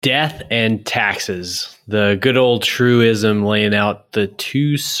Death and taxes, the good old truism laying out the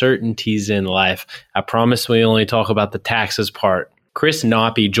two certainties in life. I promise we only talk about the taxes part. Chris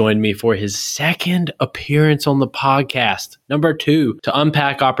Knoppe joined me for his second appearance on the podcast, number 2, to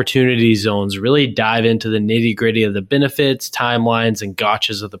unpack opportunity zones, really dive into the nitty gritty of the benefits, timelines, and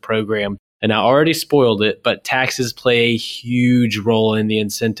gotchas of the program. And I already spoiled it, but taxes play a huge role in the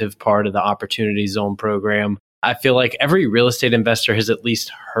incentive part of the opportunity zone program. I feel like every real estate investor has at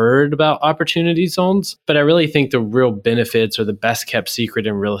least heard about opportunity zones, but I really think the real benefits are the best kept secret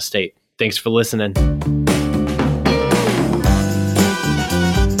in real estate. Thanks for listening.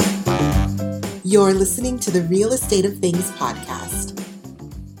 You're listening to the Real Estate of Things podcast.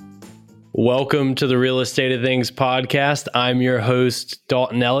 Welcome to the Real Estate of Things podcast. I'm your host,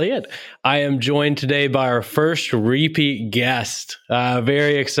 Dalton Elliott. I am joined today by our first repeat guest.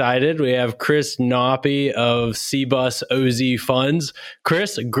 Very excited. We have Chris Knoppe of CBUS OZ Funds.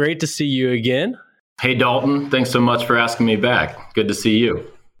 Chris, great to see you again. Hey, Dalton. Thanks so much for asking me back. Good to see you.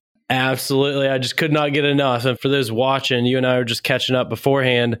 Absolutely. I just could not get enough. And for those watching, you and I were just catching up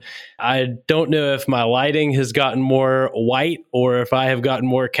beforehand. I don't know if my lighting has gotten more white or if I have gotten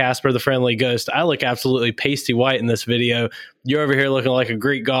more Casper the Friendly Ghost. I look absolutely pasty white in this video. You're over here looking like a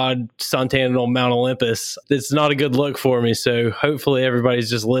Greek god suntanning on Mount Olympus. It's not a good look for me. So hopefully everybody's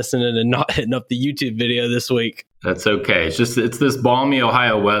just listening and not hitting up the YouTube video this week. That's okay. It's this balmy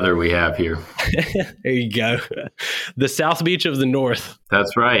Ohio weather we have here. There you go. The South Beach of the North.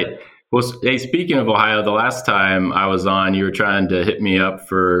 That's right. Well, hey, speaking of Ohio, the last time I was on, you were trying to hit me up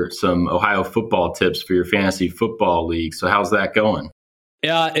for some Ohio football tips for your fantasy football league. So how's that going?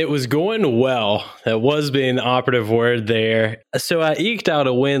 Yeah, it was going well. That was being the operative word there. So I eked out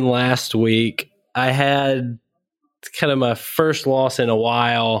a win last week. I had kind of my first loss in a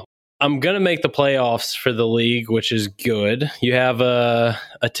while. I'm going to make the playoffs for the league, which is good. You have a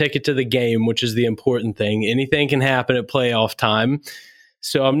ticket to the game, which is the important thing. Anything can happen at playoff time.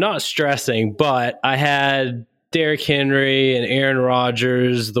 So I'm not stressing, but I had Derrick Henry and Aaron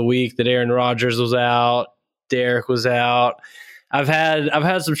Rodgers the week that Aaron Rodgers was out. Derrick was out. I've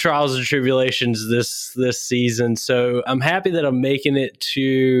had some trials and tribulations this season, so I'm happy that I'm making it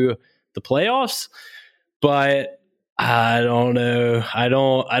to the playoffs, but I don't know. I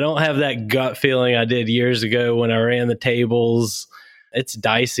don't have that gut feeling I did years ago when I ran the tables. It's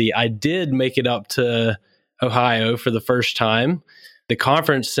dicey. I did make it up to Ohio for the first time. The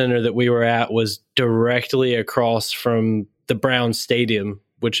conference center that we were at was directly across from the Browns Stadium,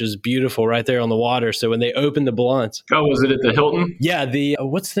 which is beautiful right there on the water. So when they opened the Blunts. Oh, was it at the Hilton? Yeah.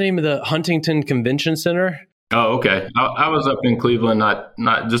 What's the name of the Huntington Convention Center? Oh, okay. I was up in Cleveland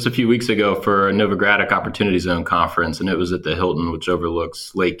not just a few weeks ago for a Novogradac Opportunity Zone conference, and it was at the Hilton, which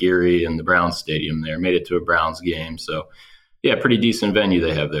overlooks Lake Erie and the Browns Stadium there. Made it to a Browns game. So, yeah, pretty decent venue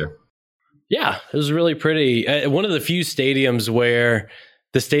they have there. Yeah, it was really pretty. One of the few stadiums where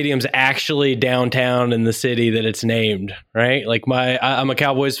the stadium's actually downtown in the city that it's named, right? Like I'm a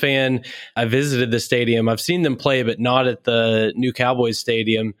Cowboys fan. I visited the stadium. I've seen them play, but not at the new Cowboys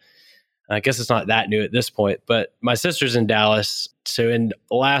stadium. I guess it's not that new at this point, but my sister's in Dallas. So in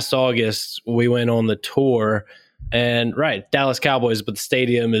last August, we went on the tour and Dallas Cowboys, but the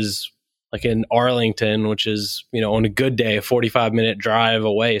stadium is like in Arlington, which is, on a good day, a 45-minute drive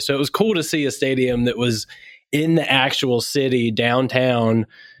away. So it was cool to see a stadium that was in the actual city downtown.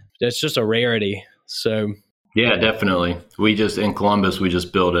 That's just a rarity. So yeah, definitely. In Columbus, we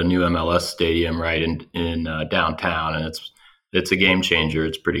just built a new MLS stadium right in downtown, and it's a game changer.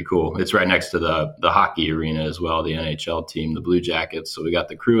 It's pretty cool. It's right next to the hockey arena as well, the NHL team, the Blue Jackets. So we got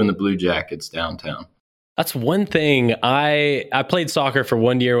the Crew and the Blue Jackets downtown. That's one thing. I played soccer for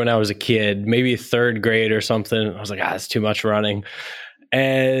 1 year when I was a kid, maybe third grade or something. I was like, that's too much running.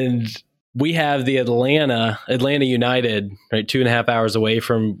 And we have the Atlanta United, right, 2.5 hours away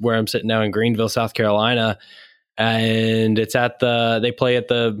from where I'm sitting now in Greenville, South Carolina. And it's they play at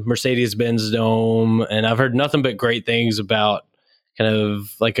the Mercedes-Benz Dome. And I've heard nothing but great things about kind of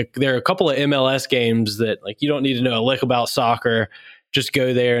there are a couple of MLS games that you don't need to know a lick about soccer. Just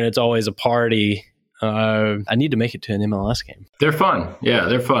go there and it's always a party. I need to make it to an MLS game. They're fun. Yeah,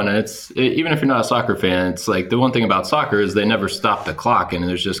 they're fun. And even if you're not a soccer fan, it's like the one thing about soccer is they never stop the clock and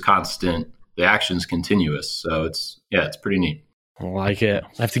there's just the action's continuous. So it's pretty neat. I like it.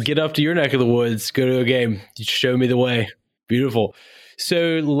 I have to get up to your neck of the woods, go to a game. You show me the way. Beautiful.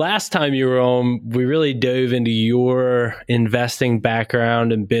 So last time you were on, we really dove into your investing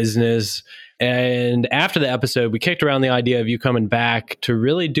background and business. And after the episode, we kicked around the idea of you coming back to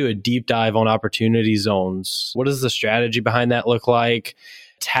really do a deep dive on opportunity zones. What does the strategy behind that look like?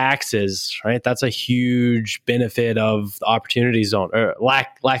 taxes, right? That's a huge benefit of the opportunity zone, or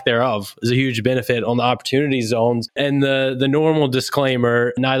lack thereof is a huge benefit on the opportunity zones. And the normal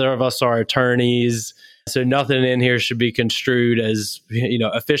disclaimer, neither of us are attorneys, so nothing in here should be construed as,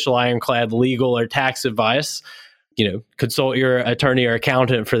 official ironclad legal or tax advice. Consult your attorney or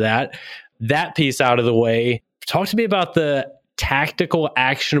accountant for that. That piece out of the way. Talk to me about the tactical,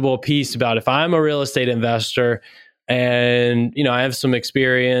 actionable piece about if I'm a real estate investor and, I have some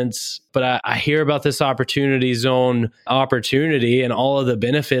experience, but I hear about this opportunity zone opportunity and all of the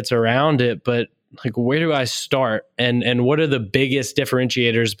benefits around it, but where do I start? And what are the biggest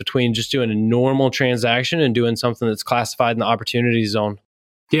differentiators between just doing a normal transaction and doing something that's classified in the opportunity zone?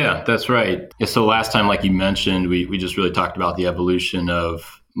 Yeah, that's right. So last time, like you mentioned, we just really talked about the evolution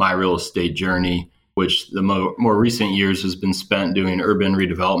of my real estate journey, which the more recent years has been spent doing urban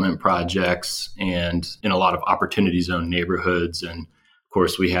redevelopment projects and in a lot of opportunity zone neighborhoods. And of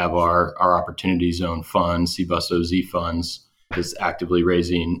course, we have our opportunity zone fund, CBUS OZ funds, is actively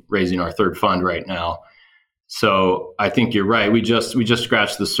raising our third fund right now. So I think you're right. We just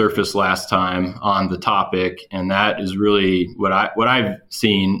scratched the surface last time on the topic, and that is really what I've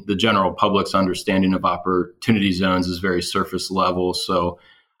seen. The general public's understanding of opportunity zones is very surface level. So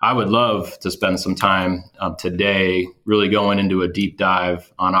I would love to spend some time today really going into a deep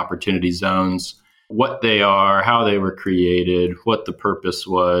dive on opportunity zones, what they are, how they were created, what the purpose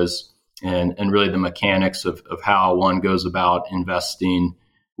was, and really the mechanics of how one goes about investing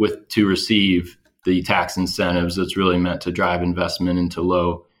to receive the tax incentives that's really meant to drive investment into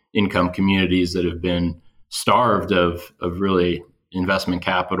low income communities that have been starved of really investment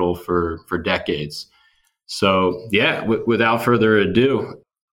capital for decades. So yeah, without further ado,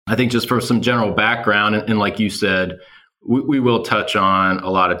 I think just for some general background, and like you said, we will touch on a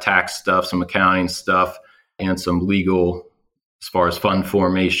lot of tax stuff, some accounting stuff, and some legal as far as fund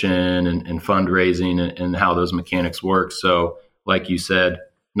formation and fundraising and how those mechanics work. So like you said,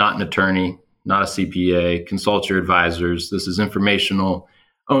 not an attorney, not a CPA, consult your advisors. This is informational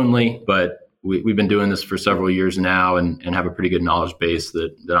only, but we've been doing this for several years now and have a pretty good knowledge base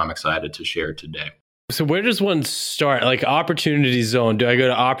that I'm excited to share today. So where does one start? Like opportunity zone, do I go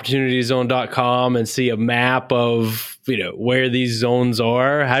to opportunityzone.com and see a map of, where these zones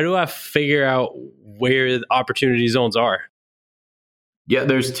are? How do I figure out where the opportunity zones are? Yeah,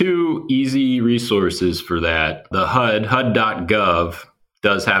 there's two easy resources for that. The HUD.gov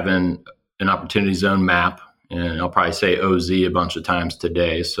does have an opportunity zone map, and I'll probably say OZ a bunch of times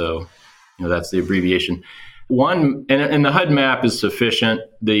today. So, that's the abbreviation. One, and the HUD map is sufficient.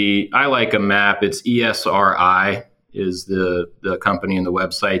 I like a map. It's ESRI is the company and the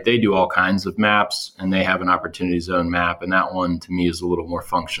website. They do all kinds of maps, and they have an opportunity zone map, and that one to me is a little more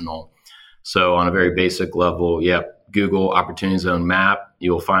functional. So on a very basic level, Google opportunity zone map.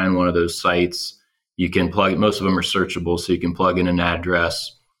 You'll find one of those sites. You can plug, most of them are searchable, so you can plug in an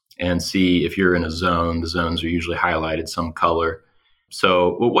address and see if you're in a zone. The zones are usually highlighted some color.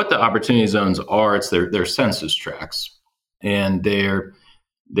 So what the opportunity zones are, it's their census tracts. And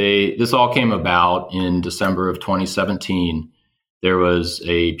this all came about in December of 2017. There was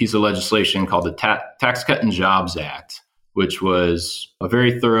a piece of legislation called the Tax Cut and Jobs Act, which was a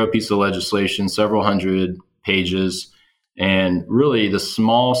very thorough piece of legislation, several hundred pages. And really the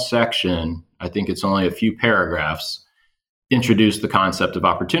small section, I think it's only a few paragraphs, introduced the concept of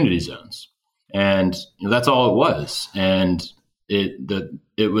opportunity zones. And that's all it was. And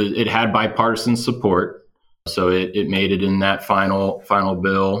it had bipartisan support. So it made it in that final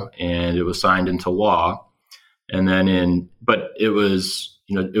bill, and it was signed into law. And then but it was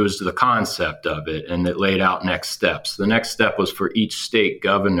the concept of it, and it laid out next steps. The next step was for each state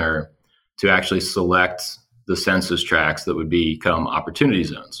governor to actually select the census tracts that would become opportunity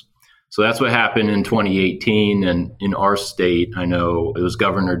zones. So that's what happened in 2018. And in our state, I know it was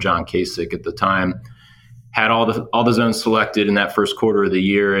Governor John Kasich at the time, had all the zones selected in that first quarter of the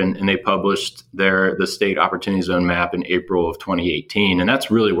year, and they published the state opportunity zone map in April of 2018. And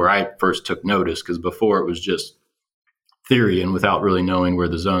that's really where I first took notice, because before it was just theory, and without really knowing where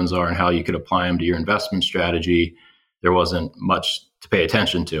the zones are and how you could apply them to your investment strategy, there wasn't much to pay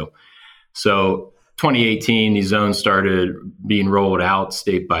attention to. So 2018, these zones started being rolled out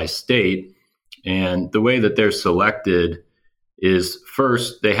state by state. And the way that they're selected is,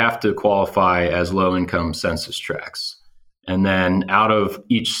 first, they have to qualify as low-income census tracts. And then out of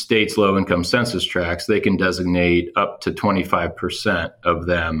each state's low-income census tracts, they can designate up to 25% of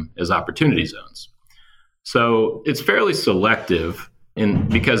them as opportunity zones. So it's fairly selective,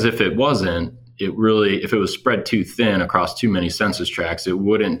 because if it wasn't, if it was spread too thin across too many census tracts, it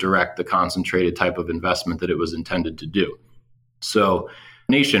wouldn't direct the concentrated type of investment that it was intended to do. So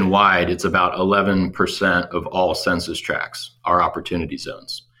nationwide, it's about 11% of all census tracts are opportunity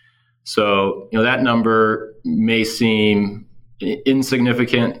zones. So, that number may seem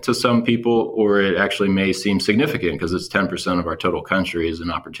insignificant to some people, or it actually may seem significant because it's 10% of our total country is an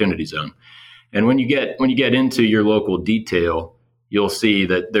opportunity zone. And when you get into your local detail, you'll see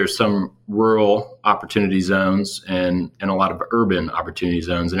that there's some rural opportunity zones and a lot of urban opportunity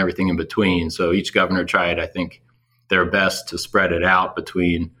zones and everything in between. So each governor tried, I think, their best to spread it out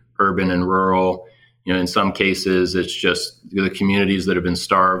between urban and rural. In some cases, it's just the communities that have been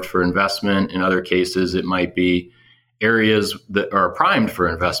starved for investment. In other cases, it might be areas that are primed for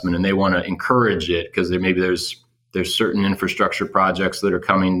investment and they want to encourage it because there's certain infrastructure projects that are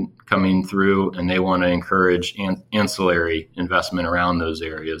coming through and they want to encourage ancillary investment around those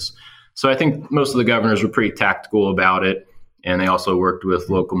areas. So I think most of the governors were pretty tactical about it, and they also worked with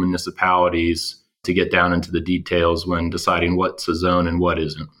local municipalities to get down into the details when deciding what's a zone and what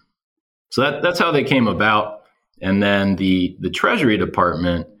isn't. So that's how they came about. And then the Treasury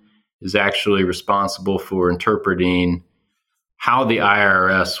Department is actually responsible for interpreting how the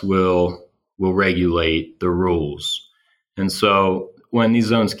IRS will regulate the rules. And so when these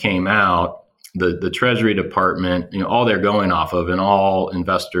zones came out, the Treasury Department, all they're going off of, and all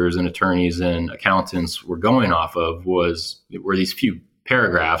investors and attorneys and accountants were going off of, were these few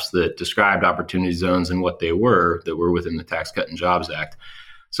paragraphs that described opportunity zones and what they were that were within the Tax Cut and Jobs Act.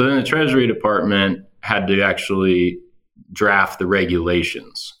 So then the Treasury Department had to actually draft the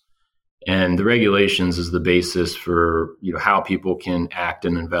regulations. And the regulations is the basis for how people can act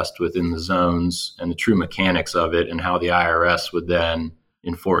and invest within the zones and the true mechanics of it and how the IRS would then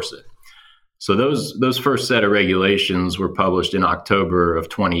enforce it. So those first set of regulations were published in October of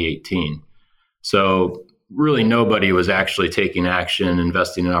 2018. So really nobody was actually taking action,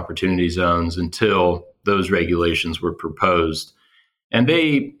 investing in opportunity zones until those regulations were proposed. And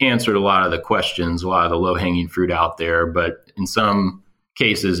they answered a lot of the questions, a lot of the low-hanging fruit out there, but in some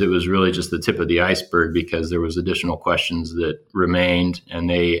cases, it was really just the tip of the iceberg because there was additional questions that remained, and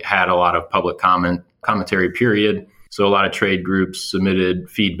they had a lot of public commentary period. So a lot of trade groups submitted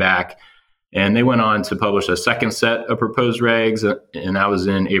feedback, and they went on to publish a second set of proposed regs, and that was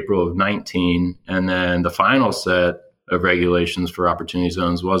in April of 19. And then the final set of regulations for opportunity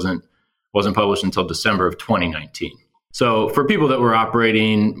zones wasn't published until December of 2019. So for people that were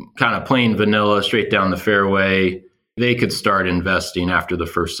operating kind of plain vanilla, straight down the fairway, they could start investing after the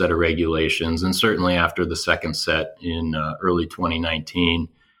first set of regulations, and certainly after the second set in early 2019.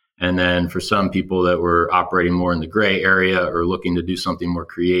 And then for some people that were operating more in the gray area or looking to do something more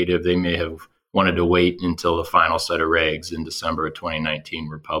creative, they may have wanted to wait until the final set of regs in December of 2019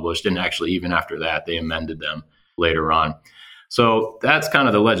 were published. And actually, even after that, they amended them later on. So that's kind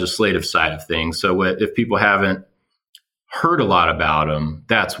of the legislative side of things. So if people haven't heard a lot about them,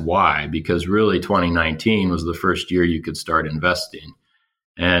 that's why, because really 2019 was the first year you could start investing.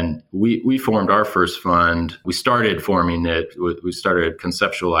 And we formed our first fund. We started forming it. We started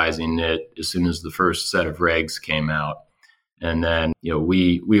conceptualizing it as soon as the first set of regs came out. And then,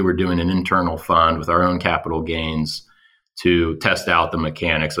 we were doing an internal fund with our own capital gains to test out the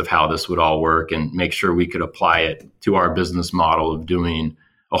mechanics of how this would all work and make sure we could apply it to our business model of doing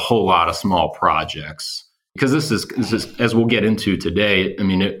a whole lot of small projects. Because this is, as we'll get into today,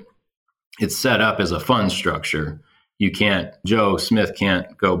 it's set up as a fund structure. Joe Smith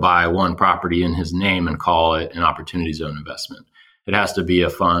can't go buy one property in his name and call it an opportunity zone investment. It has to be a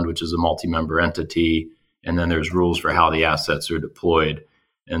fund, which is a multi-member entity, and then there's rules for how the assets are deployed.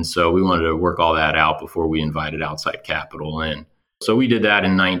 And so we wanted to work all that out before we invited outside capital in. So we did that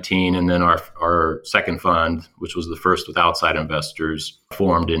in 19, and then our second fund, which was the first with outside investors,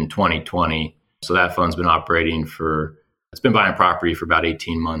 formed in 2020. So that fund's been operating it's been buying property for about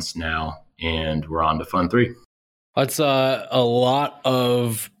 18 months now, and we're on to Fund 3. That's a lot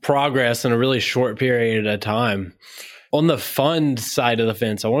of progress in a really short period of time. On the fund side of the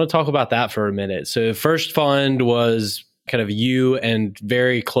fence, I want to talk about that for a minute. So the first fund was kind of you and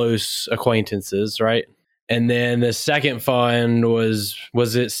very close acquaintances, right? And then the second fund was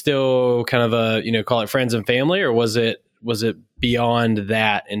it still kind of a, call it friends and family, or was it beyond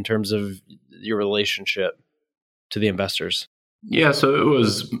that in terms of your relationship to the investors? Yeah, so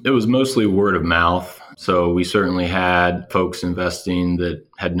it was mostly word of mouth. So we certainly had folks investing that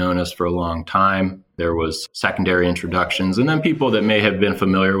had known us for a long time. There was secondary introductions, and then people that may have been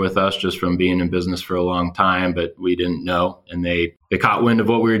familiar with us just from being in business for a long time, but we didn't know. And they caught wind of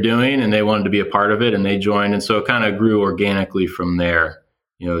what we were doing and they wanted to be a part of it, and they joined. And so it kind of grew organically from there,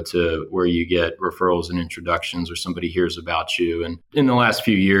 to where you get referrals and introductions or somebody hears about you. And in the last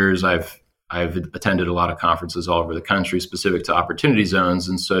few years, I've I've attended a lot of conferences all over the country specific to opportunity zones.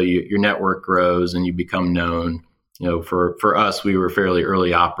 And so your network grows and you become known. For us, we were fairly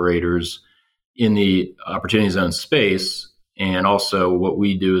early operators in the opportunity zone space. And also what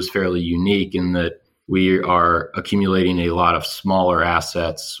we do is fairly unique in that we are accumulating a lot of smaller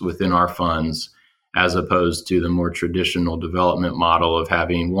assets within our funds, as opposed to the more traditional development model of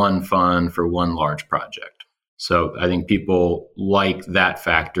having one fund for one large project. So I think people like that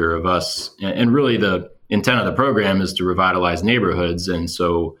factor of us. And really the intent of the program is to revitalize neighborhoods. And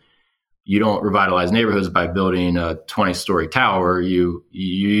so you don't revitalize neighborhoods by building a 20-story tower. You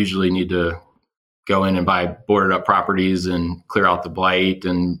usually need to go in and buy boarded up properties and clear out the blight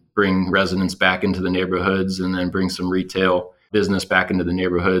and bring residents back into the neighborhoods, and then bring some retail business back into the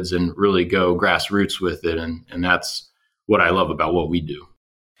neighborhoods and really go grassroots with it. And that's what I love about what we do.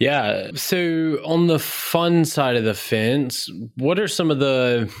 Yeah. So on the fun side of the fence, what are some of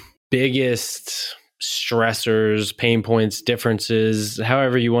the biggest stressors, pain points, differences,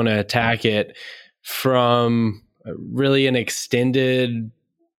 however you want to attack it, from really an extended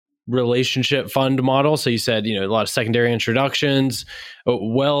relationship fund model? So you said, a lot of secondary introductions,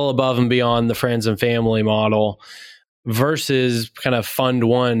 well above and beyond the friends and family model, versus kind of fund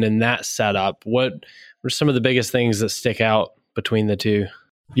one and that setup. What are some of the biggest things that stick out between the two?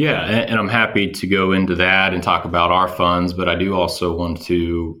 Yeah, and I'm happy to go into that and talk about our funds, but I do also want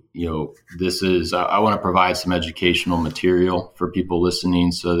to, I want to provide some educational material for people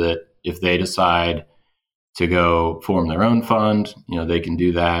listening so that if they decide to go form their own fund, they can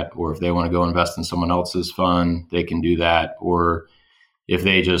do that. Or if they want to go invest in someone else's fund, they can do that. Or if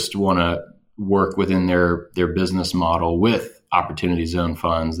they just want to work within their business model with opportunity zone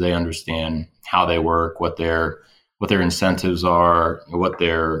funds, they understand how they work, what their incentives are, what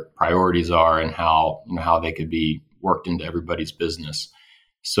their priorities are, and how they could be worked into everybody's business.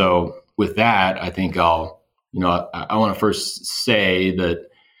 So with that, I think I want to first say that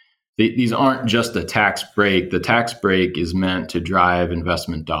these aren't just a tax break. The tax break is meant to drive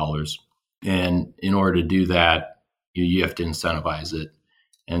investment dollars. And in order to do that, you have to incentivize it.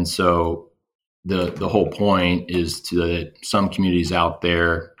 And so the whole point is that some communities out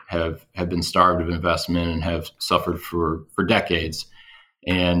there have been starved of investment and have suffered for decades.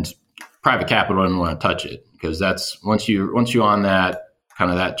 And private capital doesn't want to touch it, because that's once you're on that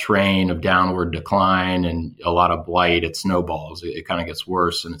kind of that train of downward decline and a lot of blight, it snowballs. It kind of gets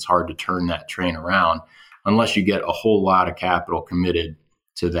worse, and it's hard to turn that train around unless you get a whole lot of capital committed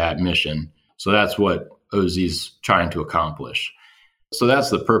to that mission. So that's what OZ's trying to accomplish. So that's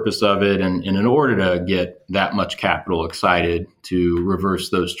the purpose of it. And in order to get that much capital excited to reverse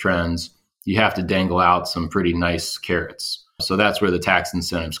those trends, you have to dangle out some pretty nice carrots. So that's where the tax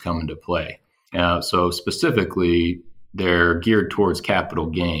incentives come into play. So specifically, they're geared towards capital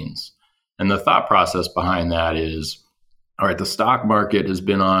gains. And the thought process behind that is, all right, the stock market has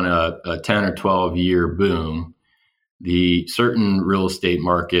been on a 10 or 12 year boom. The certain real estate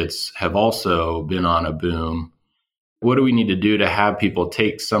markets have also been on a boom. What do we need to do to have people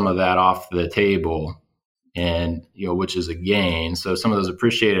take some of that off the table, and which is a gain? So some of those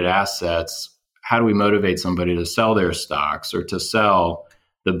appreciated assets, how do we motivate somebody to sell their stocks or to sell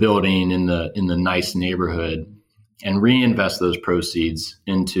the building in the nice neighborhood and reinvest those proceeds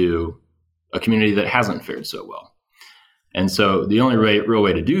into a community that hasn't fared so well? And so the only real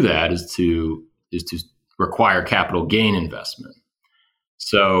way to do that is to require capital gain investment.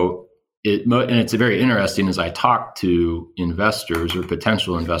 So it's very interesting as I talk to investors or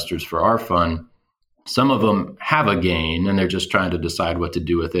potential investors for our fund. Some of them have a gain and they're just trying to decide what to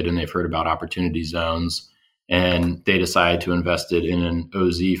do with it, and they've heard about opportunity zones and they decide to invest it in an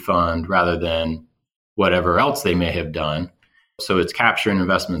OZ fund rather than whatever else they may have done. So it's capturing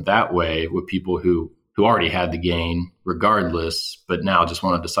investment that way with people who already had the gain regardless, but now just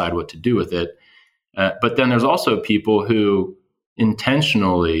want to decide what to do with it. But then there's also people who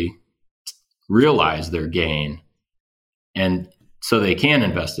intentionally realize their gain, and so they can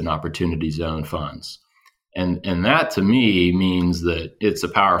invest in opportunity zone funds. And that to me means that it's a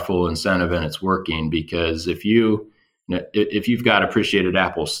powerful incentive and it's working, because if you've got appreciated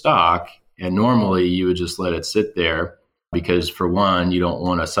Apple stock, and normally you would just let it sit there because, for one, you don't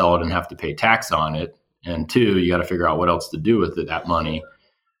want to sell it and have to pay tax on it, and two, you got to figure out what else to do with that money.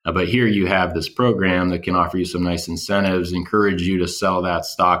 But here you have this program that can offer you some nice incentives, encourage you to sell that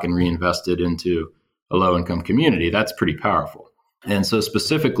stock and reinvest it into a low-income community. That's pretty powerful. And so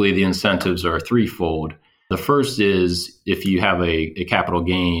specifically, the incentives are threefold. The first is, if you have a capital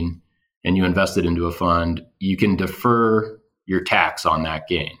gain and you invest it into a fund, you can defer your tax on that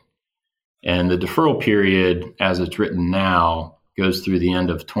gain. And the deferral period, as it's written now, goes through the end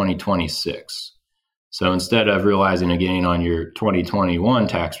of 2026. So instead of realizing a gain on your 2021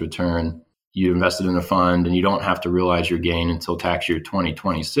 tax return, you invested in a fund and you don't have to realize your gain until tax year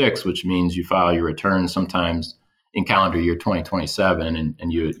 2026, which means you file your return sometimes in calendar year 2027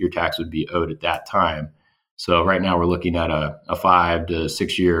 and your tax would be owed at that time. So right now we're looking at a 5 to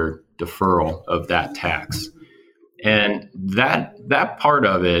 6 year deferral of that tax. And that part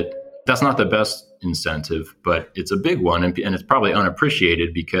of it, that's not the best incentive, but it's a big one. And it's probably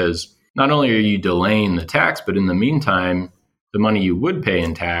unappreciated because not only are you delaying the tax, but in the meantime, the money you would pay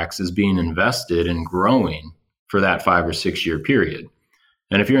in tax is being invested and growing for that 5 or 6 year period.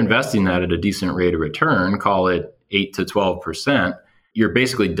 And if you're investing that at a decent rate of return, call it 8 to 12%, you're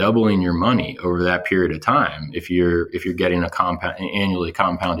basically doubling your money over that period of time if you're getting an annually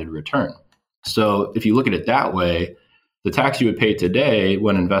compounded return. So if you look at it that way, the tax you would pay today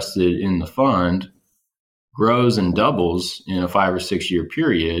when invested in the fund grows and doubles in a 5 or 6 year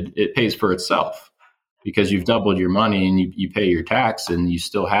period. It pays for itself because you've doubled your money and you pay your tax and you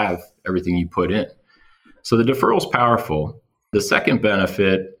still have everything you put in. So the deferral is powerful. The second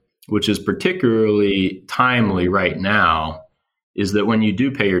benefit, which is particularly timely right now, is that when you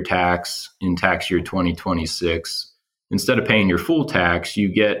do pay your tax in tax year 2026, instead of paying your full tax, you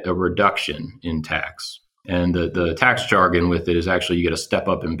get a reduction in tax. And the tax jargon with it is actually you get a step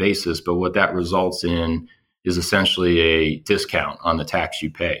up in basis, but what that results in is essentially a discount on the tax you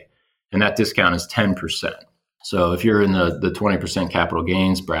pay. And that discount is 10%. So if you're in the 20% capital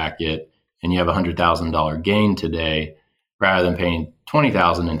gains bracket and you have a $100,000 gain today, rather than paying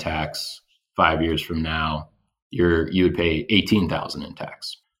 $20,000 in tax 5 years from now, you would pay $18,000 in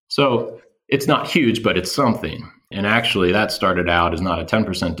tax. So it's not huge, but it's something. And actually that started out as not a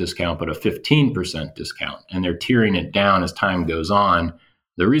 10% discount, but a 15% discount. And they're tiering it down as time goes on.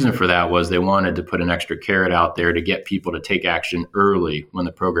 The reason for that was they wanted to put an extra carrot out there to get people to take action early when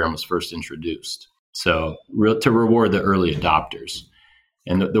the program was first introduced. So to reward the early adopters.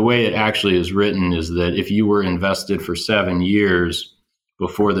 And the way it actually is written is that if you were invested for 7 years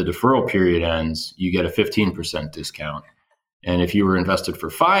before the deferral period ends, you get a 15% discount. And if you were invested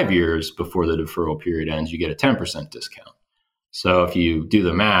for 5 years before the deferral period ends, you get a 10% discount. So if you do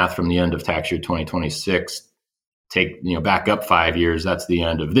the math from the end of tax year 2026, back up 5 years, that's the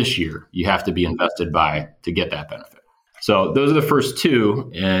end of this year. You have to be invested to get that benefit. So those are the first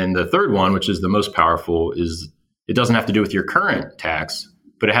two. And the third one, which is the most powerful, is it doesn't have to do with your current tax,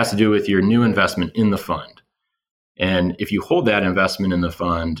 but it has to do with your new investment in the fund. And if you hold that investment in the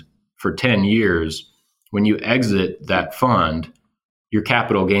fund for 10 years, when you exit that fund, your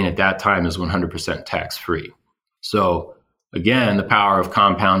capital gain at that time is 100% tax-free. So again, the power of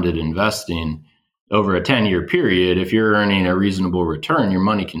compounded investing over a 10-year period, if you're earning a reasonable return, your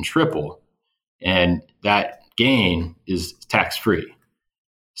money can triple. And that gain is tax-free.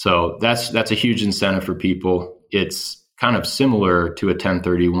 So that's a huge incentive for people. It's kind of similar to a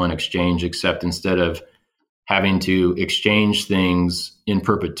 1031 exchange, except instead of having to exchange things in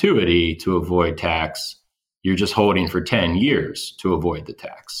perpetuity to avoid tax, you're just holding for 10 years to avoid the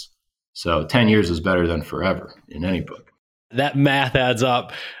tax. So 10 years is better than forever in any book. That math adds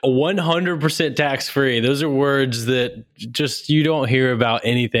up. 100% tax-free. Those are words that just you don't hear about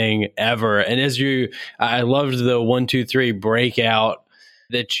anything ever. And I loved the 1, 2, 3 breakout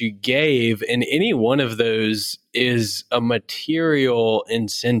that you gave. And any one of those is a material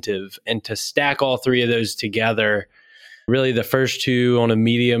incentive. And to stack all three of those together, really the first two on a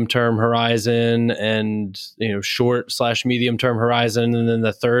medium-term horizon and short/medium-term horizon, and then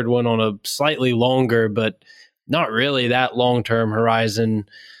the third one on a slightly longer, but not really that long-term horizon,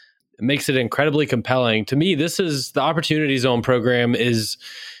 it makes it incredibly compelling. To me, the Opportunity Zone program is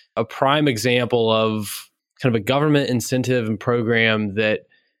a prime example of kind of a government incentive and program that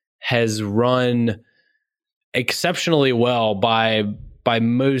has run exceptionally well by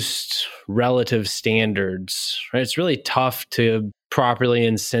most relative standards. Right? It's really tough to properly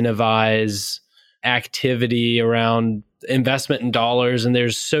incentivize activity around investment in dollars, and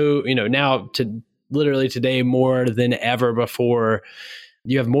there's now literally today more than ever before,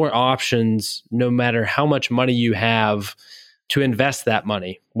 you have more options no matter how much money you have to invest that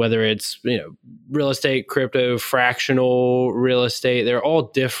money, whether it's real estate, crypto, fractional real estate. They're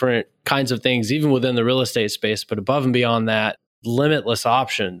all different kinds of things, even within the real estate space, but above and beyond that, limitless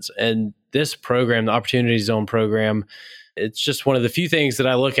options. And this program, the Opportunity Zone program, it's just one of the few things that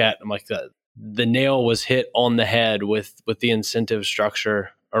I look at. I'm like, the nail was hit on the head with the incentive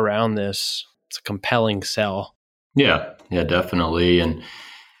structure around this. It's a compelling sell. Yeah, definitely. And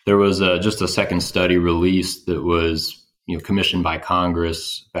there was just a second study released that was commissioned by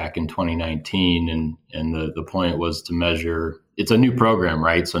Congress back in 2019, and the point was to measure. It's a new program,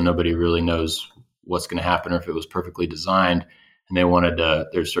 right? So nobody really knows what's going to happen or if it was perfectly designed. And they wanted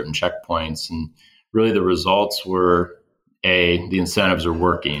there's certain checkpoints, and really the results were the incentives are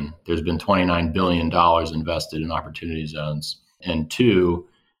working. There's been $29 billion invested in opportunity zones, and 2,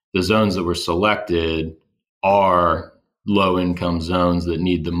 the zones that were selected are low income zones that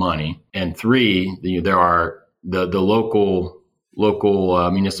need the money, and 3, there are the local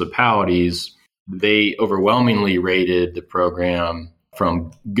municipalities. They overwhelmingly rated the program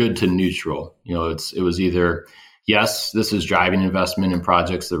from good to neutral. It was either, yes, this is driving investment in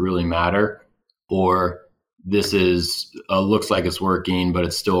projects that really matter, or this is looks like it's working, but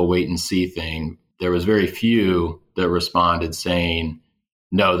it's still a wait and see thing. There was very few that responded saying,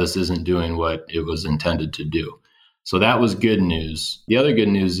 no, this isn't doing what it was intended to do. So that was good news. The other good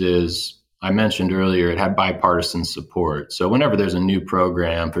news is, I mentioned earlier, it had bipartisan support. So whenever there's a new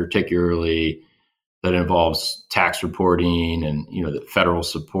program, particularly that involves tax reporting and the federal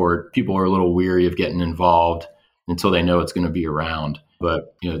support, people are a little weary of getting involved until they know it's going to be around.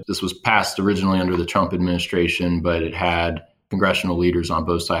 But this was passed originally under the Trump administration, but it had congressional leaders on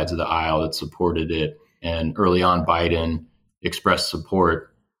both sides of the aisle that supported it. And early on, Biden expressed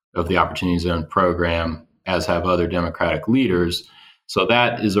support of the Opportunity Zone program, as have other Democratic leaders. So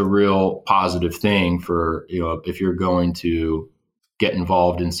that is a real positive thing for, if you're going to get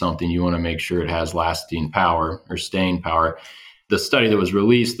involved in something, you want to make sure it has lasting power or staying power. The study that was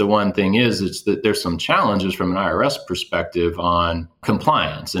released, the one thing is that there's some challenges from an IRS perspective on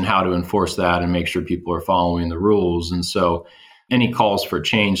compliance and how to enforce that and make sure people are following the rules. And so any calls for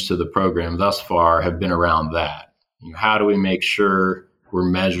change to the program thus far have been around that. How do we make sure we're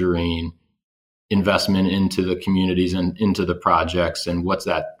measuring investment into the communities and into the projects, and what's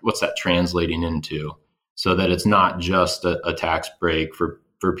that translating into, so that it's not just a tax break for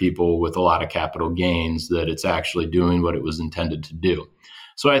people with a lot of capital gains, that it's actually doing what it was intended to do.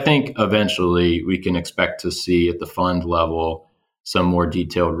 So I think eventually we can expect to see at the fund level some more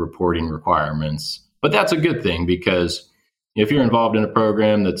detailed reporting requirements. But that's a good thing, because if you're involved in a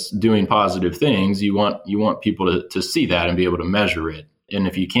program that's doing positive things, you want people to see that and be able to measure it. And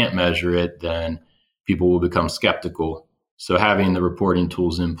if you can't measure it, then people will become skeptical. So having the reporting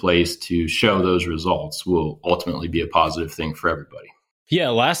tools in place to show those results will ultimately be a positive thing for everybody. Yeah,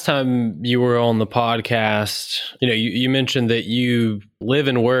 last time you were on the podcast, you mentioned that you live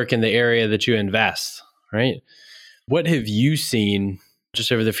and work in the area that you invest, right? What have you seen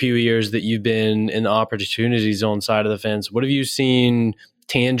just over the few years that you've been in the opportunity zone side of the fence? What have you seen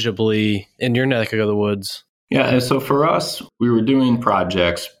tangibly in your neck of the woods? Yeah, so for us, we were doing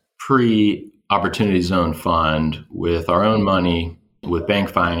projects pre-Opportunity Zone Fund with our own money, with bank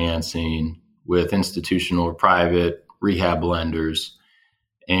financing, with institutional or private rehab lenders.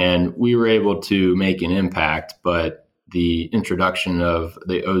 And we were able to make an impact, but the introduction of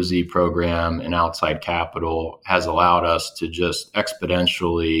the OZ program and outside capital has allowed us to just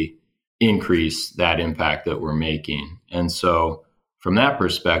exponentially increase that impact that we're making. And so from that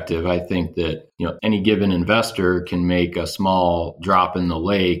perspective, I think that any given investor can make a small drop in the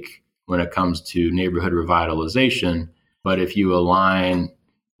lake when it comes to neighborhood revitalization. But if you align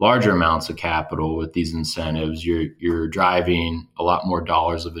larger amounts of capital with these incentives, you're driving a lot more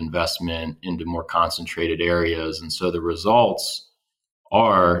dollars of investment into more concentrated areas. And so the results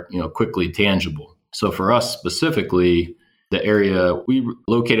are quickly tangible. So for us specifically, the area we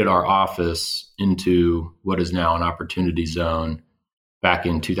located our office into what is now an opportunity zone back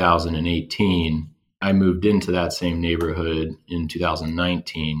in 2018. I moved into that same neighborhood in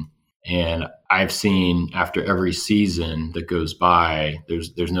 2019. And I've seen after every season that goes by,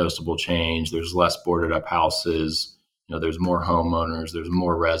 there's noticeable change. There's less boarded up houses. There's more homeowners. There's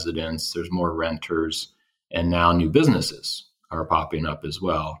more residents. There's more renters. And now new businesses are popping up as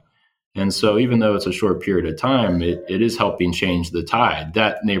well. And so even though it's a short period of time, it is helping change the tide.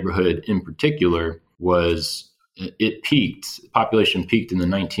 That neighborhood in particular population peaked in the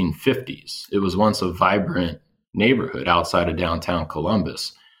 1950s. It was once a vibrant neighborhood outside of downtown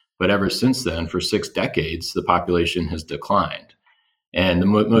Columbus. But ever since then, for 6 decades, the population has declined. And the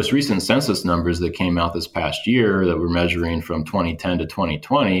most recent census numbers that came out this past year that we're measuring from 2010 to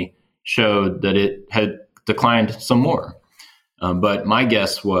 2020 showed that it had declined some more. But my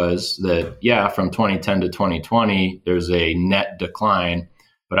guess was that, from 2010 to 2020, there's a net decline.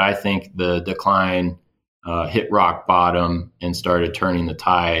 But I think the decline hit rock bottom and started turning the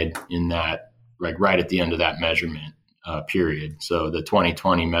tide in that, right at the end of that measurement period. So the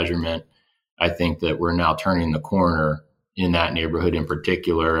 2020 measurement, I think that we're now turning the corner in that neighborhood in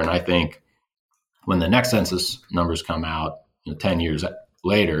particular. And I think when the next census numbers come out, 10 years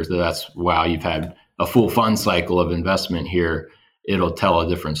later, that's, wow, you've had a full fund cycle of investment here. It'll tell a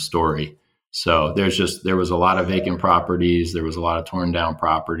different story. So there was a lot of vacant properties. There was a lot of torn down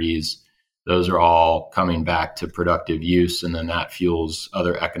properties. Those are all coming back to productive use. And then that fuels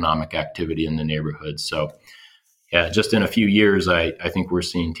other economic activity in the neighborhood. So yeah, just in a few years, I think we're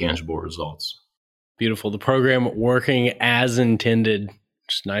seeing tangible results. Beautiful. The program working as intended.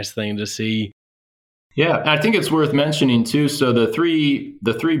 Just a nice thing to see. Yeah, I think it's worth mentioning too. So the three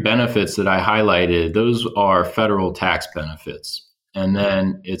benefits that I highlighted, those are federal tax benefits. And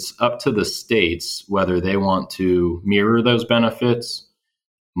then it's up to the states whether they want to mirror those benefits,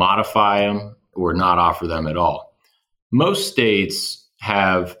 modify them, or not offer them at all. Most states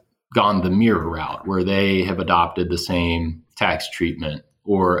have gone the mirror route where they have adopted the same tax treatment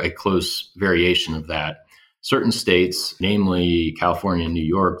or a close variation of that. Certain states, namely California and New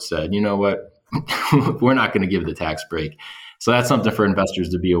York, said, you know what, we're not going to give the tax break. So that's something for investors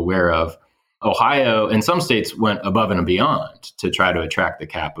to be aware of. Ohio and some states went above and beyond to try to attract the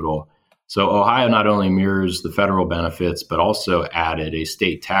capital. So Ohio not only mirrors the federal benefits, but also added a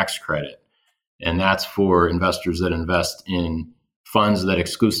state tax credit. And that's for investors that invest in funds that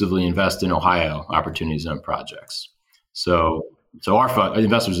exclusively invest in Ohio Opportunity Zone projects. So our fund,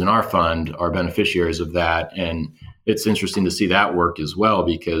 investors in our fund are beneficiaries of that. And it's interesting to see that work as well,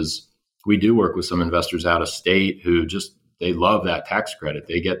 because we do work with some investors out of state who they love that tax credit.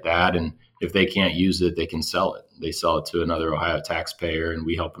 They get that. And if they can't use it, they can sell it. They sell it to another Ohio taxpayer, and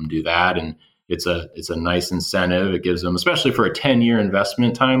we help them do that. And it's a nice incentive. It gives them, especially for a 10-year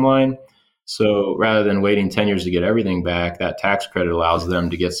investment timeline. So rather than waiting 10 years to get everything back, that tax credit allows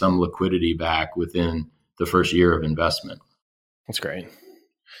them to get some liquidity back within the first year of investment. That's great.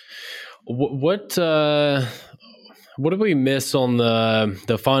 What did we miss on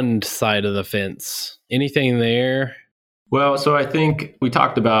the fund side of the fence? Anything there? Well, so I think we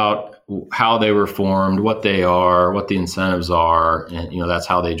talked about how they were formed, what they are, what the incentives are, and that's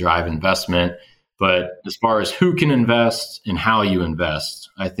how they drive investment. But as far as who can invest and how you invest,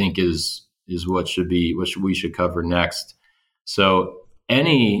 I think is what we should cover next. So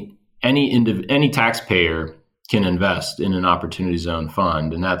any taxpayer can invest in an Opportunity Zone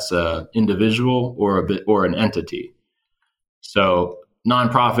fund, and that's an individual or an entity. So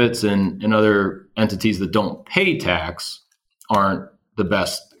nonprofits and other entities that don't pay tax aren't the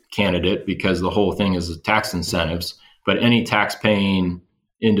best candidate because the whole thing is tax incentives. But any tax-paying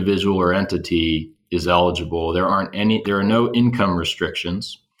individual or entity is eligible. There are no income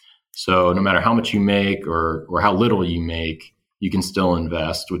restrictions. So no matter how much you make or how little you make, you can still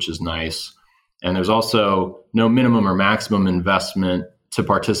invest, which is nice. And there's also no minimum or maximum investment to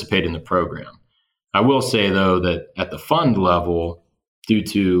participate in the program. I will say, though, that at the fund level, due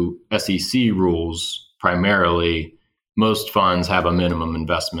to SEC rules primarily, most funds have a minimum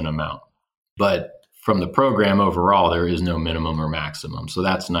investment amount. But from the program overall, there is no minimum or maximum. So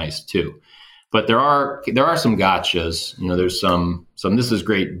that's nice too. But there are some gotchas. There's some this is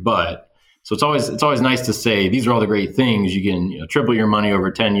great, but so it's always nice to say these are all the great things. You can triple your money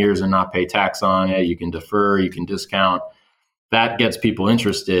over 10 years and not pay tax on it. You can defer, you can discount. That gets people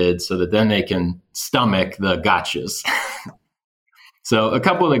interested so that then they can stomach the gotchas. So a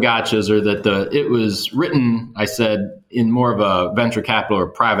couple of the gotchas are that it was written, I said, in more of a venture capital or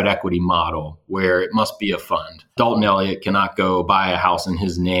private equity model where it must be a fund. Dalton Elliott cannot go buy a house in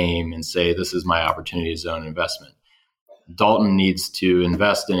his name and say, this is my Opportunity Zone investment. Dalton needs to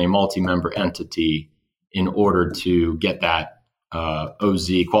invest in a multi-member entity in order to get that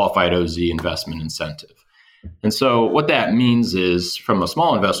qualified OZ investment incentive. And so what that means is, from a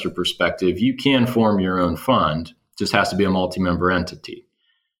small investor perspective, you can form your own fund. Just has to be a multi-member entity.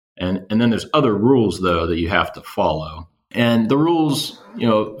 And then there's other rules, though, that you have to follow. And the rules,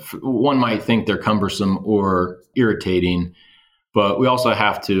 one might think they're cumbersome or irritating, but we also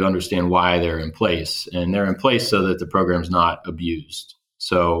have to understand why they're in place. And they're in place so that the program's not abused.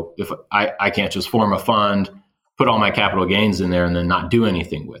 So if I can't just form a fund, put all my capital gains in there, and then not do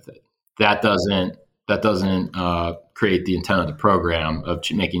anything with it. That doesn't create the intent of the program of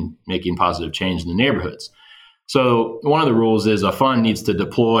making positive change in the neighborhoods. So one of the rules is a fund needs to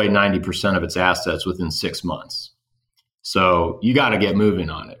deploy 90% of its assets within 6 months. So you got to get moving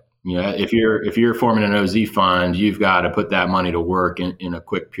on it. If you're forming an OZ fund, you've got to put that money to work in a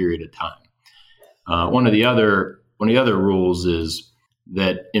quick period of time. One of the other rules is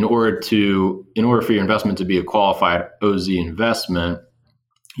that in order for your investment to be a qualified OZ investment,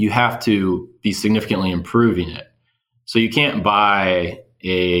 you have to be significantly improving it. So you can't buy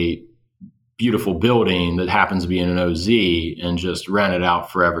a beautiful building that happens to be in an OZ and just rent it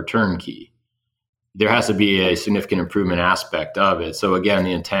out forever turnkey. there has to be a significant improvement aspect of it. So again,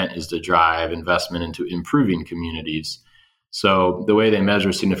 the intent is to drive investment into improving communities. So the way they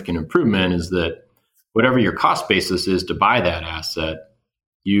measure significant improvement is that whatever your cost basis is to buy that asset,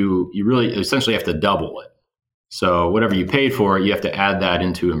 you really essentially have to double it. So whatever you paid for it, you have to add that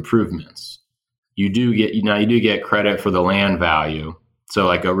into improvements. You do get credit for the land value. So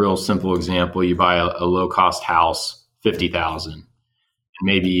like a real simple example, you buy a low cost house, $50,000.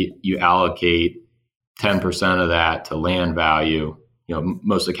 Maybe you allocate 10% of that to land value.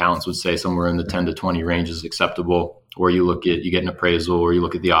 Most accountants would say somewhere in the 10 to 20 range is acceptable, or you get an appraisal, or you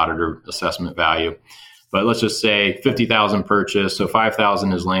look at the auditor assessment value. But let's just say 50,000 purchase, so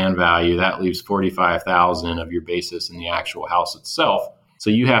 5,000 is land value. That leaves 45,000 of your basis in the actual house itself. So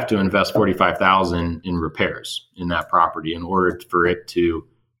you have to invest 45,000 in repairs in that property in order for it to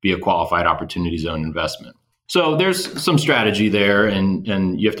be a qualified opportunity zone investment. So there's some strategy there, and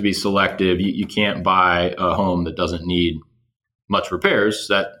you have to be selective. You can't buy a home that doesn't need much repairs.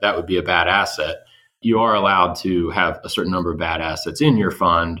 That would be a bad asset. You are allowed to have a certain number of bad assets in your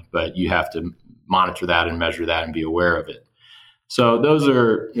fund, but you have to monitor that and measure that and be aware of it. So those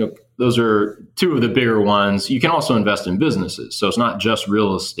are two of the bigger ones. You can also invest in businesses. So it's not just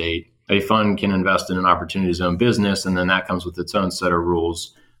real estate. A fund can invest in an opportunity zone business, and then that comes with its own set of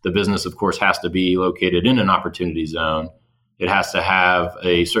rules. The business, of course, has to be located in an opportunity zone. It has to have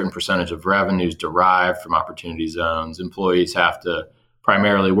a certain percentage of revenues derived from opportunity zones. Employees have to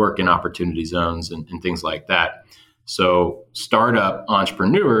primarily work in opportunity zones and things like that. So startup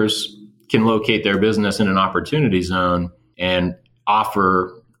entrepreneurs can locate their business in an opportunity zone and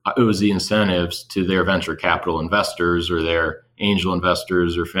offer OZ incentives to their venture capital investors or their angel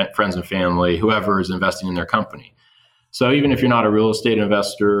investors or friends and family, whoever is investing in their company. So even if you're not a real estate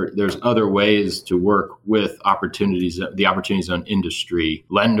investor, there's other ways to work with the opportunity zone industry.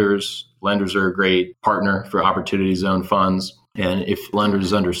 Lenders are a great partner for opportunity zone funds. And if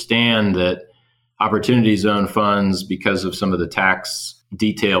lenders understand that opportunity zone funds, because of some of the tax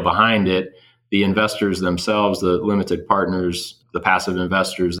detail behind it, the investors themselves, the limited partners, the passive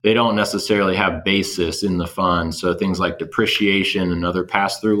investors, they don't necessarily have basis in the fund. So things like depreciation and other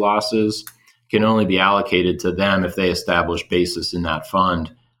pass-through losses can only be allocated to them if they establish basis in that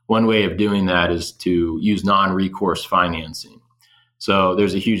fund. One way of doing that is to use non-recourse financing. So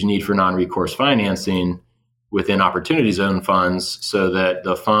there's a huge need for non-recourse financing within opportunity zone funds so that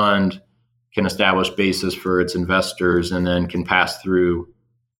the fund can establish basis for its investors and then can pass through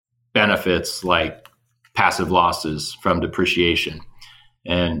benefits like passive losses from depreciation.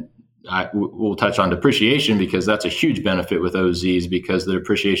 And we'll touch on depreciation because that's a huge benefit with OZs because the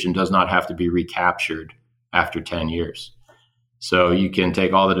depreciation does not have to be recaptured after 10 years. So you can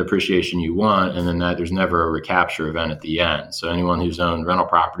take all the depreciation you want and then there's never a recapture event at the end. So anyone who's owned rental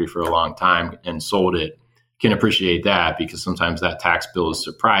property for a long time and sold it can appreciate that because sometimes that tax bill is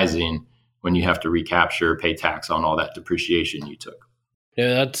surprising when you have to recapture, pay tax on all that depreciation you took.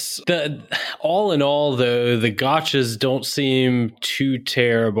 Yeah, all in all, though, the gotchas don't seem too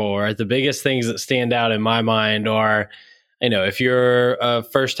terrible, right? The biggest things that stand out in my mind are, if you're a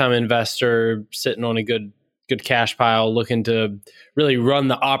first-time investor sitting on a good cash pile looking to really run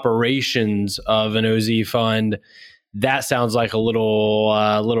the operations of an OZ fund, that sounds like a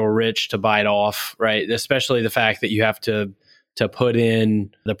little rich to bite off, right? Especially the fact that you have to put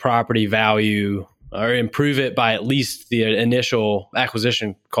in the property value or improve it by at least the initial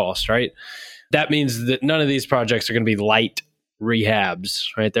acquisition cost, right? That means that none of these projects are going to be light rehabs,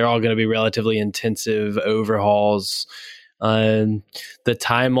 right? They're all going to be relatively intensive overhauls. The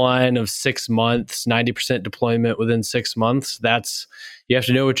timeline of 6 months, 90% deployment within 6 months, you have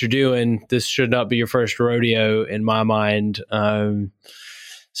to know what you're doing. This should not be your first rodeo in my mind.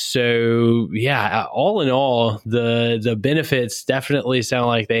 So yeah, all in all, the benefits definitely sound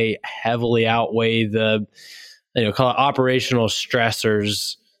like they heavily outweigh the, call it operational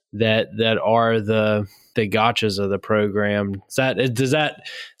stressors that are the gotchas of the program. Does that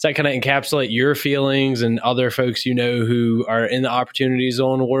kind of encapsulate your feelings and other folks who are in the opportunity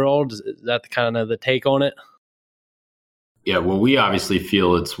zone world? Is that kind of the take on it? Yeah, well, we obviously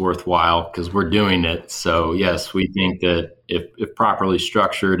feel it's worthwhile because we're doing it. So yes, we think that if properly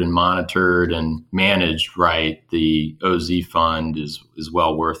structured and monitored and managed right, the OZ fund is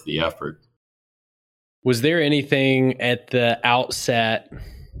well worth the effort. Was there anything at the outset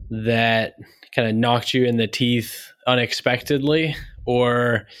that kind of knocked you in the teeth unexpectedly,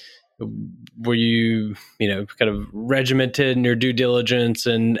 or were you, kind of regimented in your due diligence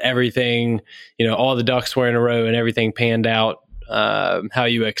and everything, all the ducks were in a row and everything panned out how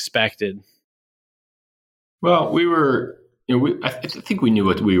you expected? Well, I think we knew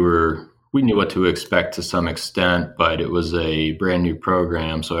what we were we knew what to expect to some extent, but it was a brand new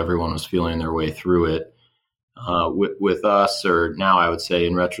program, so everyone was feeling their way through it. With us, or now I would say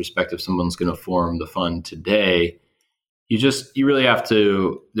in retrospect, if someone's going to form the fund today, you really have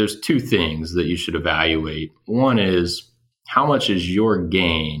to, there's two things that you should evaluate. One is, how much is your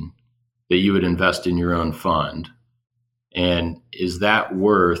gain that you would invest in your own fund? And is that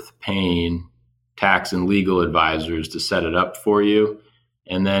worth paying tax and legal advisors to set it up for you?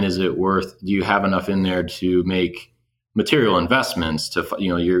 And then do you have enough in there to make material investments to,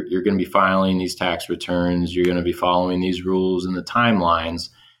 you're going to be filing these tax returns, you're going to be following these rules and the timelines.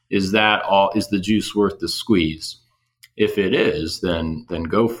 Is the juice worth the squeeze? If it is, then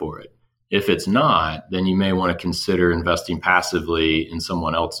go for it. If it's not, then you may want to consider investing passively in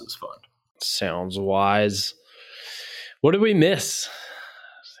someone else's fund. Sounds wise. What did we miss?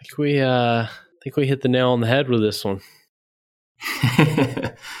 I think we hit the nail on the head with this one.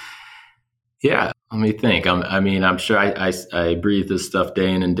 Yeah, let me think. I'm sure I breathe this stuff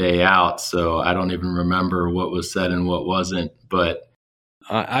day in and day out, so I don't even remember what was said and what wasn't. But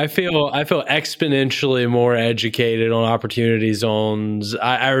I feel exponentially more educated on opportunity zones.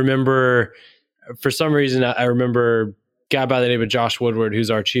 I remember, for some reason, I remember a guy by the name of Josh Woodward,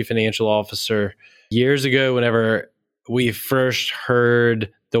 who's our chief financial officer, years ago, whenever we first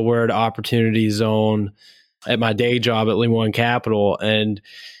heard the word opportunity zone at my day job at Lima One Capital, and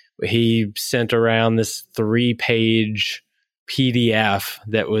he sent around this 3-page PDF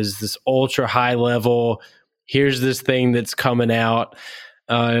that was this ultra high level. Here's this thing that's coming out.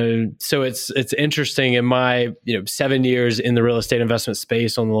 So it's interesting in my 7 years in the real estate investment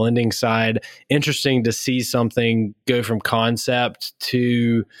space on the lending side. Interesting to see something go from concept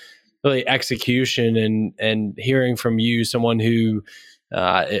to really execution, and hearing from you, someone who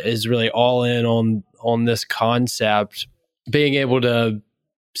is really all in on this concept, being able to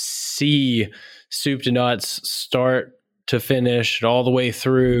see soup to nuts, start to finish, all the way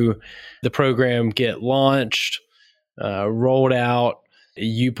through the program get launched, rolled out.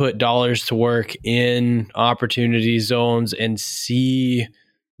 You put dollars to work in opportunity zones and see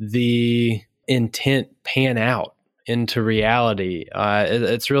the intent pan out into reality.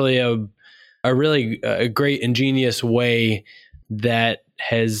 It's really a great, ingenious way that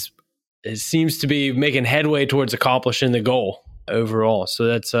it seems to be making headway towards accomplishing the goal overall. So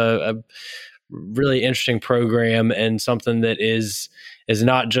that's a really interesting program, and something that is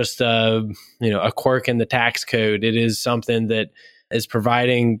not just a quirk in the tax code. It is something that is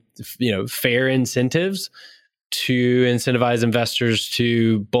providing fair incentives to incentivize investors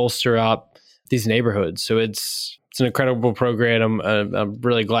to bolster up these neighborhoods. So it's an incredible program. I'm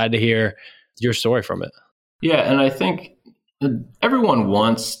really glad to hear your story from it. Yeah, and I think everyone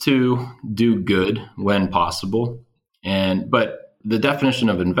wants to do good when possible, but the definition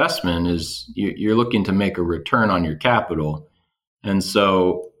of investment is you're looking to make a return on your capital, and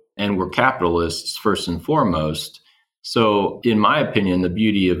we're capitalists first and foremost. So, in my opinion, the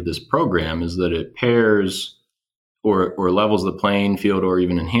beauty of this program is that it pairs or levels the playing field, or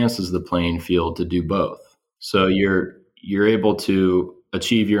even enhances the playing field to do both. So you're able to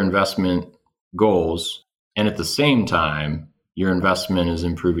achieve your investment goals, and at the same time, your investment is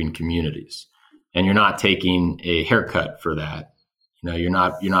improving communities, and you're not taking a haircut for that. You're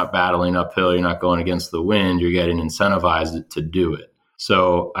not battling uphill. You're not going against the wind. You're getting incentivized to do it.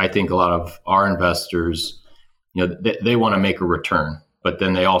 So I think a lot of our investors, they want to make a return, but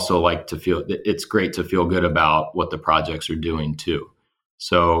then they also like to feel it's great to feel good about what the projects are doing too.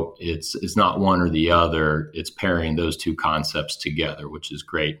 So it's not one or the other. It's pairing those two concepts together, which is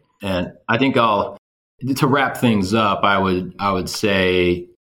great. And I think to wrap things up, I would say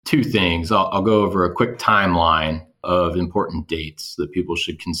two things. I'll go over a quick timeline of important dates that people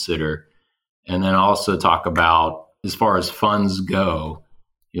should consider, and then also talk about, as far as funds go,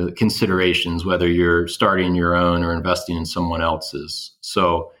 considerations, whether you're starting your own or investing in someone else's.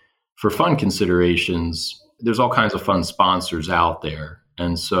 So for fund considerations, there's all kinds of fund sponsors out there.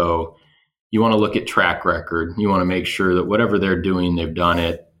 And so you want to look at track record. You want to make sure that whatever they're doing, they've done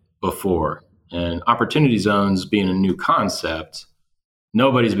it before. And opportunity zones being a new concept,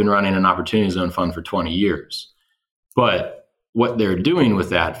 nobody's been running an opportunity zone fund for 20 years. But what they're doing with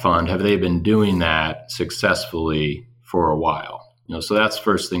that fund, have they been doing that successfully for a while? So that's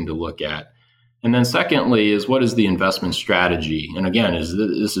first thing to look at. And then secondly is, what is the investment strategy? And again,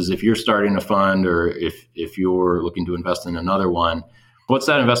 this is if you're starting a fund, or if you're looking to invest in another one, what's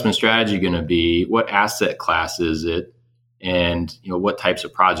that investment strategy going to be? What asset class is it? And what types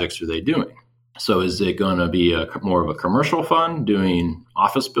of projects are they doing? So is it going to be more of a commercial fund doing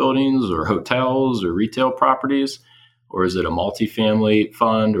office buildings or hotels or retail properties? or is it a multifamily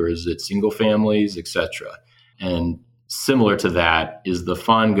fund, or is it single families, et cetera? And similar to that, is the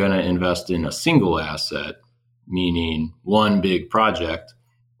fund going to invest in a single asset, meaning one big project,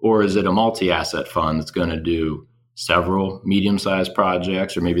 or is it a multi-asset fund that's going to do several medium-sized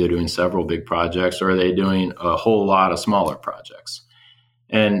projects, or maybe they're doing several big projects, or are they doing a whole lot of smaller projects?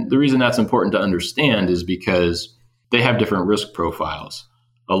 And the reason that's important to understand is because they have different risk profiles.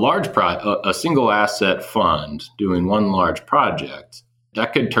 A single asset fund doing one large project,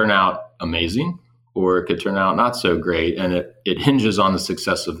 that could turn out amazing, or it could turn out not so great, and it hinges on the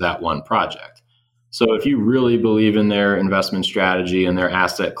success of that one project. So if you really believe in their investment strategy and their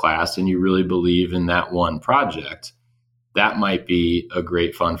asset class, and you really believe in that one project, that might be a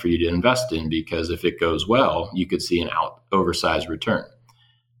great fund for you to invest in, because if it goes well, you could see an oversized return.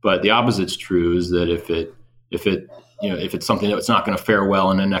 But the opposite's true, is that if it's something that's not going to fare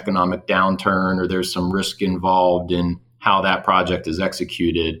well in an economic downturn, or there's some risk involved in how that project is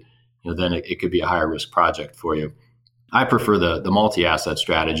executed, then it could be a higher risk project for you. I prefer the multi-asset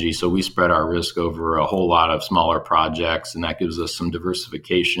strategy. So we spread our risk over a whole lot of smaller projects, and that gives us some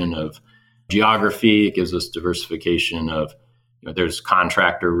diversification of geography. It gives us diversification of, there's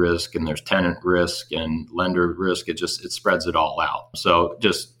contractor risk, and there's tenant risk and lender risk. It spreads it all out. So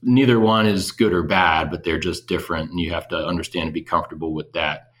just neither one is good or bad, but they're just different, and you have to understand and be comfortable with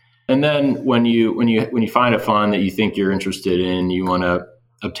that. And then when you find a fund that you think you're interested in, you want to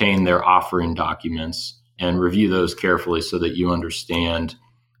obtain their offering documents and review those carefully so that you understand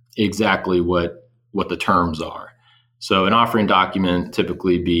exactly what the terms are. So an offering document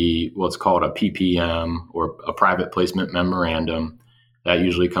typically be what's called a PPM, or a private placement memorandum. That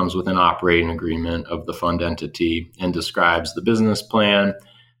usually comes with an operating agreement of the fund entity and describes the business plan.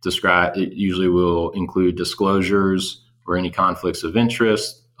 It usually will include disclosures or any conflicts of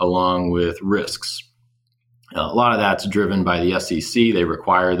interest, along with risks. A lot of that's driven by the SEC. They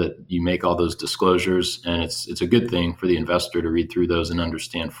require that you make all those disclosures, and it's a good thing for the investor to read through those and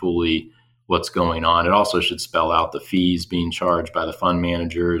understand fully what's going on. It also should spell out the fees being charged by the fund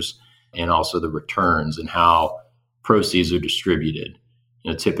managers, and also the returns and how proceeds are distributed.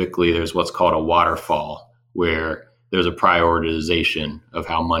 Typically there's what's called a waterfall, where there's a prioritization of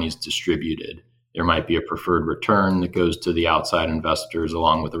how money's distributed. There might be a preferred return that goes to the outside investors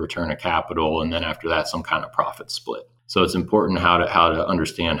along with the return of capital, and then after that, some kind of profit split. So it's important how to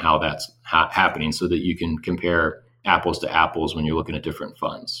understand how that's happening, so that you can compare apples to apples when you're looking at different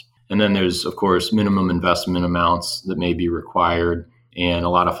funds. And then there's, of course, minimum investment amounts that may be required, and a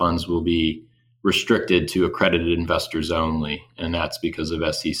lot of funds will be restricted to accredited investors only, and that's because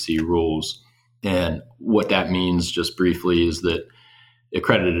of SEC rules. And what that means, just briefly, is that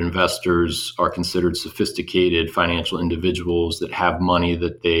accredited investors are considered sophisticated financial individuals that have money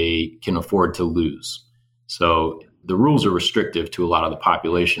that they can afford to lose. So the rules are restrictive to a lot of the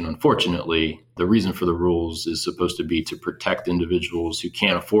population. Unfortunately, the reason for the rules is supposed to be to protect individuals who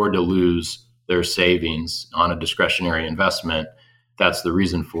can't afford to lose their savings on a discretionary investment. That's the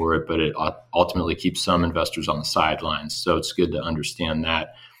reason for it, but it ultimately keeps some investors on the sidelines. So it's good to understand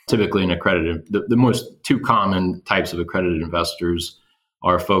that. Typically, the most two common types of accredited investors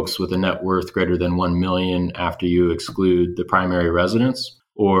are folks with a net worth greater than 1 million after you exclude the primary residence,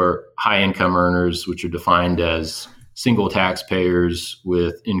 or high income earners, which are defined as single taxpayers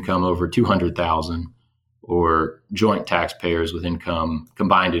with income over 200,000, or joint taxpayers with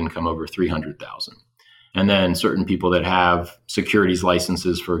combined income over 300,000. And then certain people that have securities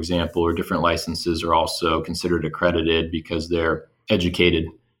licenses, for example, or different licenses, are also considered accredited because they're educated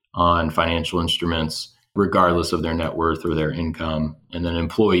on financial instruments, regardless of their net worth or their income. And then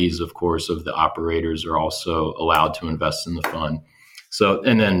employees, of course, of the operators are also allowed to invest in the fund. So,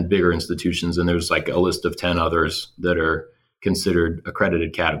 and then bigger institutions, and there's like a list of 10 others that are considered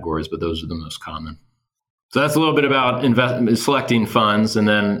accredited categories, but those are the most common. So that's a little bit about selecting funds. And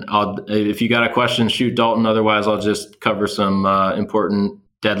then if you got a question, shoot Dalton. Otherwise, I'll just cover some important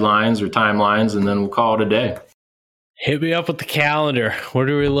deadlines or timelines, and then we'll call it a day. Hit me up with the calendar. What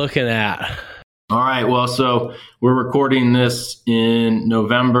are we looking at? All right. Well, so we're recording this in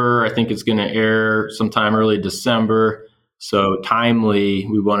November. I think it's going to air sometime early December. So timely,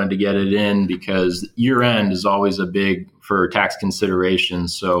 we wanted to get it in because year end is always a big for tax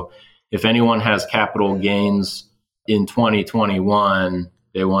considerations. So if anyone has capital gains in 2021,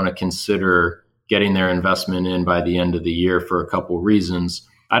 they want to consider getting their investment in by the end of the year for a couple reasons.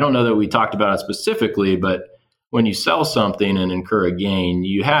 I don't know that we talked about it specifically, but when you sell something and incur a gain,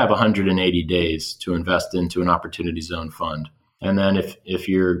 you have 180 days to invest into an opportunity zone fund. And then if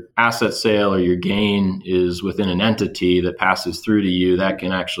your asset sale or your gain is within an entity that passes through to you, that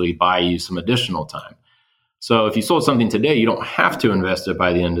can actually buy you some additional time. So if you sold something today, you don't have to invest it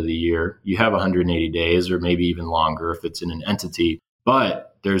by the end of the year. You have 180 days or maybe even longer if it's in an entity, but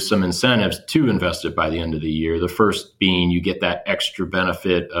there's some incentives to invest it by the end of the year. The first being you get that extra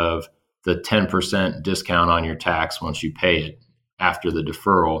benefit of the 10% discount on your tax once you pay it after the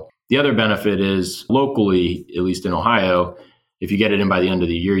deferral. The other benefit is locally, at least in Ohio, if you get it in by the end of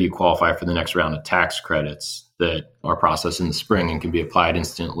the year, you qualify for the next round of tax credits that are processed in the spring and can be applied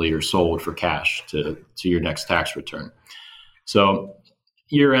instantly or sold for cash to your next tax return. So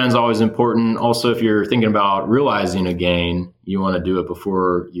year end is always important. Also, if you're thinking about realizing a gain, you want to do it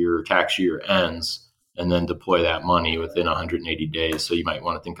before your tax year ends and then deploy that money within 180 days. So you might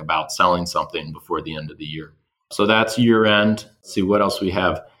want to think about selling something before the end of the year. So that's year end. Let's see what else we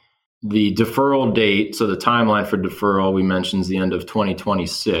have. The deferral date, so the timeline for deferral we mentioned is the end of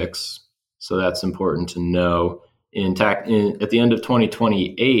 2026. So that's important to know. At the end of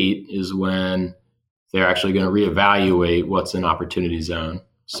 2028 is when they're actually going to reevaluate what's an opportunity zone.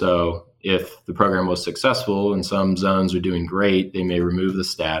 So if the program was successful and some zones are doing great, they may remove the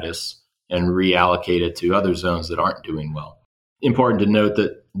status and reallocate it to other zones that aren't doing well. Important to note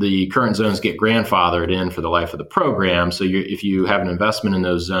that the current zones get grandfathered in for the life of the program. So if you have an investment in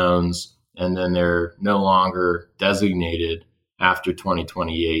those zones and then they're no longer designated after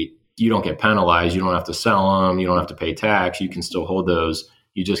 2028, you don't get penalized. You don't have to sell them. You don't have to pay tax. You can still hold those.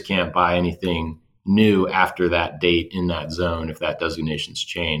 You just can't buy anything new after that date in that zone if that designation's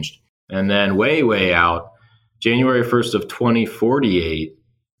changed. And then way out, January 1st of 2048,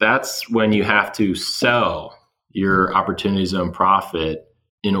 that's when you have to sell your opportunity zone profit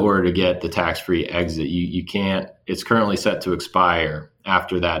in order to get the tax-free exit. You can't, it's currently set to expire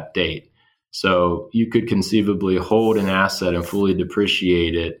after that date. So you could conceivably hold an asset and fully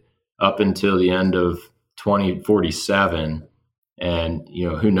depreciate it up until the end of 2047. And,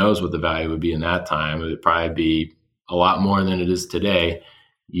 who knows what the value would be in that time. It would probably be a lot more than it is today.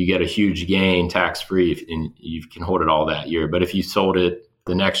 You get a huge gain tax-free and you can hold it all that year. But if you sold it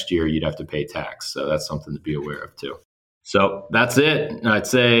the next year, you'd have to pay tax. So that's something to be aware of too. So that's it. I'd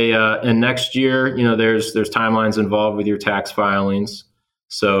say in next year, there's timelines involved with your tax filings.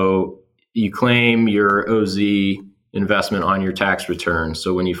 So you claim your OZ investment on your tax return.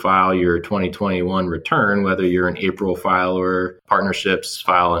 So when you file your 2021 return, whether you're an April filer, partnerships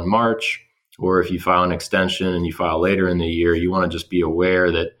file in March, or if you file an extension and you file later in the year, you want to just be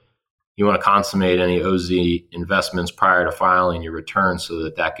aware that you want to consummate any OZ investments prior to filing your return so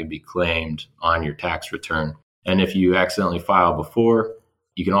that could be claimed on your tax return. And if you accidentally file before,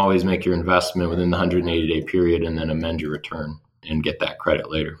 you can always make your investment within the 180-day period and then amend your return and get that credit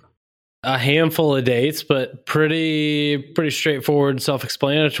later. A handful of dates, but pretty straightforward,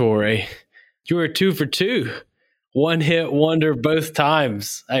 self-explanatory. You were 2 for 2. One hit wonder both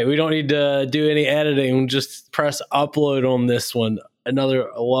times. Hey, we don't need to do any editing. Just press upload on this one. Another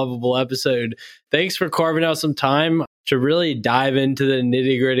lovable episode. Thanks for carving out some time to really dive into the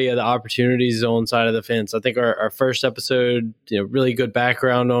nitty-gritty of the opportunity zone side of the fence. I think our first episode, really good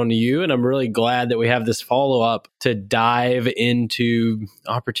background on you, and I'm really glad that we have this follow-up to dive into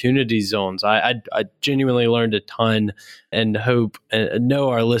opportunity zones. I genuinely learned a ton and hope and know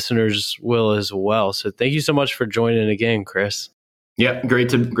our listeners will as well. So thank you so much for joining again, Chris. Yeah, great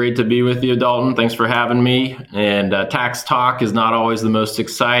to be with you, Dalton. Thanks for having me. And tax talk is not always the most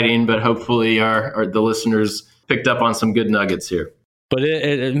exciting, but hopefully the listeners picked up on some good nuggets here. But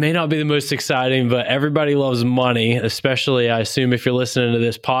it may not be the most exciting, but everybody loves money, especially, I assume, if you're listening to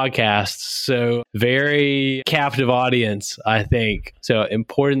this podcast. So very captive audience, I think. So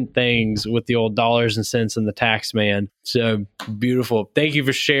important things with the old dollars and cents and the tax man. So beautiful. Thank you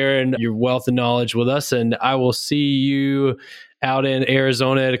for sharing your wealth of knowledge with us. And I will see you out in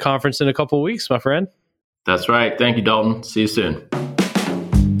Arizona at a conference in a couple of weeks, my friend. That's right. Thank you, Dalton. See you soon.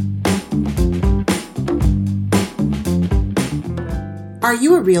 Are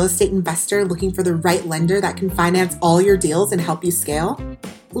you a real estate investor looking for the right lender that can finance all your deals and help you scale?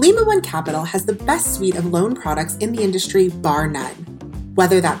 Lima One Capital has the best suite of loan products in the industry, bar none.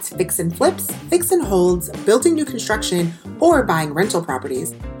 Whether that's fix and flips, fix and holds, building new construction, or buying rental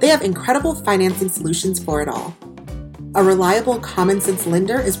properties, they have incredible financing solutions for it all. A reliable, common-sense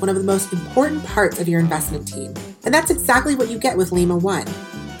lender is one of the most important parts of your investment team, and that's exactly what you get with Lima One.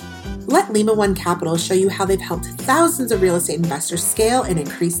 Let Lima One Capital show you how they've helped thousands of real estate investors scale and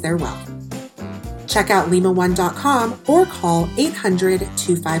increase their wealth. Check out limaone.com or call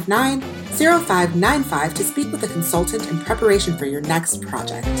 800-259-0595 to speak with a consultant in preparation for your next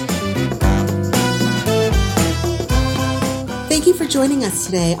project. Thank you for joining us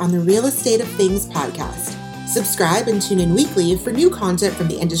today on the Real Estate of Things podcast. Subscribe and tune in weekly for new content from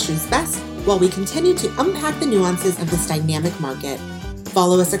the industry's best while we continue to unpack the nuances of this dynamic market.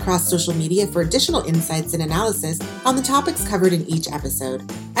 Follow us across social media for additional insights and analysis on the topics covered in each episode.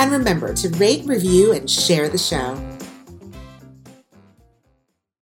 And remember to rate, review, and share the show.